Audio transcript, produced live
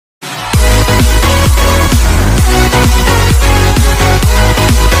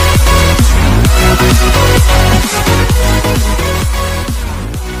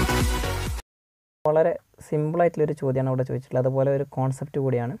വളരെ സിമ്പിളായിട്ടുള്ളൊരു ചോദ്യമാണ് ഇവിടെ ചോദിച്ചിട്ടുള്ളത്. അതുപോലെ ഒരു കോൺസെപ്റ്റ്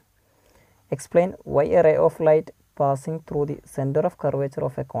കൂടിയാണ്. Explain Y A ray of light passing through the centre of curvature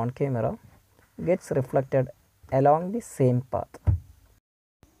of A concave mirror gets reflected along the same path.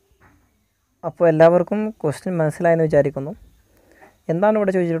 അപ്പോൾ എല്ലാവർക്കും ക്വസ്റ്റ്യൻ മനസ്സിലായെന്ന് വിചാരിക്കുന്നു. എന്താണ്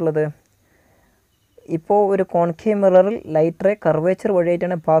ഇവിടെ ചോദിച്ചിട്ടുള്ളത്? ഇപ്പോൾ ഒരു കോൺകേവ് മിററിൽ ലൈറ്റ് റേ കർവേച്ചർ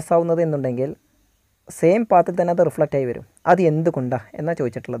വഴിയായിട്ടാണ് പാസ്സാവുന്നത് എന്നുണ്ടെങ്കിൽ സെയിം പാത്തിൽ തന്നെ അത് റിഫ്ലക്റ്റ് ആയി വരും. അത് എന്തുകൊണ്ടാണ് എന്നാണ്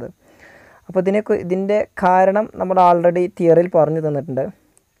ചോദിച്ചിട്ടുള്ളത്. അപ്പോൾ ഇതിൻ്റെ കാരണം നമ്മൾ ആൾറെഡി തിയറിയിൽ പറഞ്ഞു തന്നിട്ടുണ്ട്.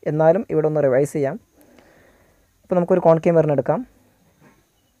 എന്നാലും ഇവിടെ ഒന്ന് റിവൈസ് ചെയ്യാം. ഇപ്പോൾ നമുക്കൊരു കോൺകേവ് മിറർ എടുക്കാം.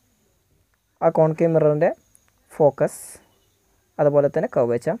 ആ കോൺകേവ് മിററിൻ്റെ ഫോക്കസ് അതുപോലെ തന്നെ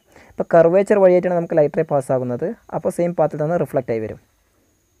കർവേച്ചർ. ഇപ്പോൾ കർവേച്ചർ വഴിയായിട്ടാണ് നമുക്ക് ലൈറ്റ് റേ പാസ്സാകുന്നത്. അപ്പോൾ സെയിം പാത്തിൽ തന്നെ റിഫ്ലക്റ്റ് ആയി വരും.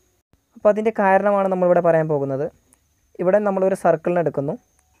 അപ്പോൾ അതിൻ്റെ കാരണമാണ് നമ്മളിവിടെ പറയാൻ പോകുന്നത്. ഇവിടെ നമ്മളൊരു സർക്കിളിനെ എടുക്കുന്നു.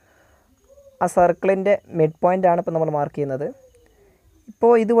 ആ സർക്കിളിൻ്റെ മിഡ് പോയിൻ്റാണ് ഇപ്പോൾ നമ്മൾ മാർക്ക് ചെയ്യുന്നത്.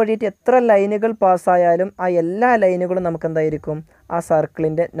 ഇപ്പോൾ ഇത് വഴിയിട്ട് എത്ര ലൈനുകൾ പാസ്സായാലും ആ എല്ലാ ലൈനുകളും നമുക്ക് എന്തായിരിക്കും? ആ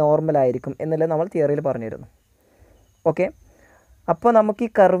സർക്കിളിൻ്റെ നോർമലായിരിക്കും എന്നുള്ളത് നമ്മൾ തിയറിയിൽ പറഞ്ഞിരുന്നു. ഓക്കെ, അപ്പോൾ നമുക്ക് ഈ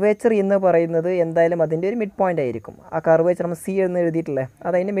കർവേച്ചർ എന്ന് പറയുന്നത് എന്തായാലും അതിൻ്റെ ഒരു മിഡ് പോയിൻ്റ് ആയിരിക്കും. ആ കർവേച്ചർ നമ്മൾ സി എന്ന് എഴുതിയിട്ടില്ലേ,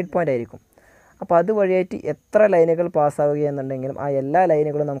 അത് അതിൻ്റെ മിഡ് പോയിൻ്റ് ആയിരിക്കും. അപ്പോൾ അത് വഴിയായിട്ട് എത്ര ലൈനുകൾ പാസ്സാവുകയെന്നുണ്ടെങ്കിലും ആ എല്ലാ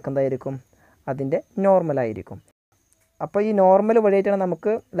ലൈനുകളും നമുക്ക് എന്തായിരിക്കും? അതിൻ്റെ നോർമലായിരിക്കും. അപ്പോൾ ഈ നോർമൽ വഴിയായിട്ടാണ്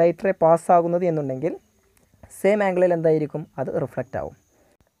നമുക്ക് ലൈറ്റ് റേ പാസ്സാകുന്നത് എന്നുണ്ടെങ്കിൽ സെയിം ആംഗിളിൽ എന്തായിരിക്കും? അത് റിഫ്ലക്റ്റ് ആവും.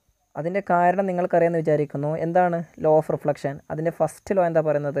 അതിൻ്റെ കാരണം നിങ്ങൾക്കറിയാമെന്ന് വിചാരിക്കുന്നു. എന്താണ് ലോ ഓഫ് റിഫ്ലക്ഷൻ? അതിൻ്റെ ഫസ്റ്റ് ലോ എന്താ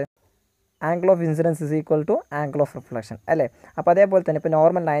പറയുന്നത്? Angle of incidence is equal to angle of reflection അല്ലേ? അപ്പോൾ അതേപോലെ തന്നെ ഇപ്പോൾ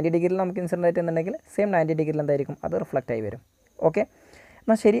നോർമൽ 90 ഡിഗ്രിയിൽ നമുക്ക് ഇൻസിഡൻ്റ് ആയിട്ട് എന്നുണ്ടെങ്കിൽ സെയിം 90 ഡിഗ്രിയിൽ എന്തായിരിക്കും? അത് റിഫ്ലക്റ്റ് ആയി വരും. ഓക്കെ,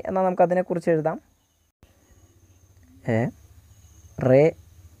 എന്നാൽ ശരി, എന്നാൽ നമുക്ക് അതിനെക്കുറിച്ച് എഴുതാം. A ray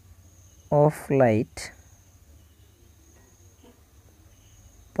of light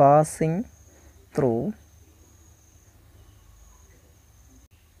passing through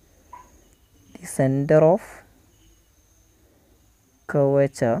the center of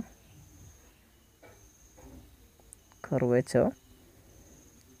curvature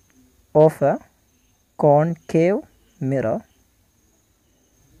of a concave mirror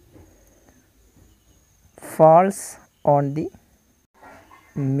falls on the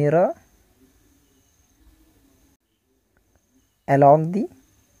mirror along the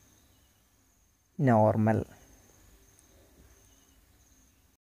normal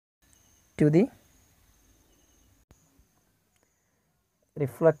to the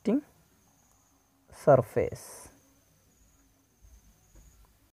reflecting surface.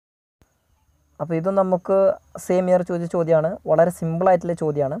 അപ്പോൾ ഇതും നമുക്ക് സെയിം ഇയർ ചോദിച്ച ചോദ്യമാണ്. വളരെ സിമ്പിളായിട്ടുള്ള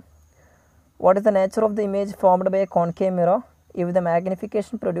ചോദ്യമാണ്. What is the nature of the image formed by A concave mirror if the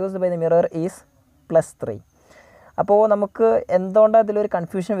magnification produced by the mirror is +3? അപ്പോൾ നമുക്ക് എന്തുകൊണ്ടാണ് അതിലൊരു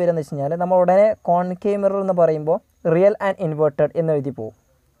കൺഫ്യൂഷൻ വരുന്നത് വെച്ച് കഴിഞ്ഞാൽ നമ്മൾ ഉടനെ കോൺകേവ് മിറർ എന്ന് പറയുമ്പോൾ റിയൽ ആൻഡ് ഇൻവേർട്ടഡ് എന്ന് എഴുതി പോകും.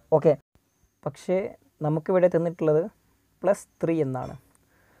 ഓക്കെ, പക്ഷേ നമുക്കിവിടെ തന്നിട്ടുള്ളത് +3 എന്നാണ്.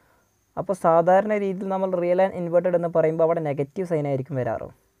 അപ്പോൾ സാധാരണ രീതിയിൽ നമ്മൾ റിയൽ ആൻഡ് ഇൻവേർട്ടഡ് എന്ന് പറയുമ്പോൾ അവിടെ നെഗറ്റീവ് സൈൻ ആയിരിക്കും വരാറ്.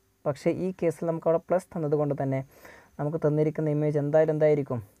 പക്ഷേ ഈ കേസിൽ നമുക്ക് അവിടെ പ്ലസ് തന്നതുകൊണ്ട് തന്നെ നമുക്ക് തന്നിരിക്കുന്ന ഇമേജ്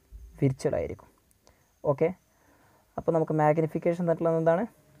എന്തായിരിക്കും? വിർച്വൽ ആയിരിക്കും. ഓക്കെ, അപ്പോൾ നമുക്ക് മാഗ്നിഫിക്കേഷൻ തന്നിട്ടുള്ളത് എന്താണ്?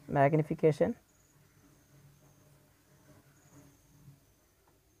 Magnification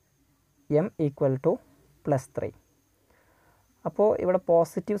m = +3. അപ്പോൾ ഇവിടെ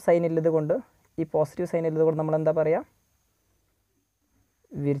പോസിറ്റീവ് സൈൻ ഉള്ളത് കൊണ്ട് നമ്മൾ എന്താ പറയുക?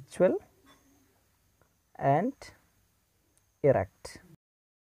 Virtual and erect.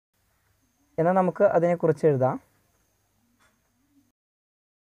 എന്നാൽ നമുക്ക് അതിനെക്കുറിച്ച് എഴുതാം.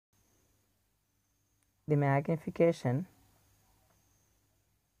 The magnification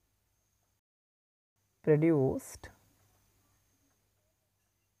produced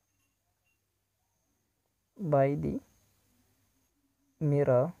by the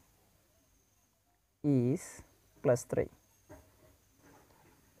mirror is +3.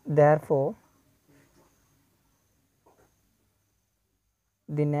 Therefore,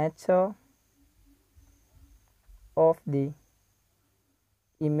 the nature of the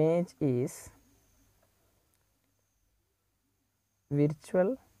image is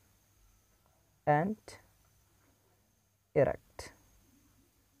virtual and erect.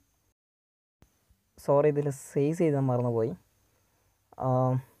 Sorry, ഇതിൽ സേവ് ചെയ്താൽ മറന്നുപോയി.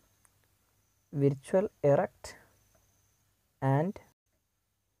 Virtual erect and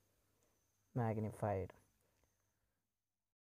magnified.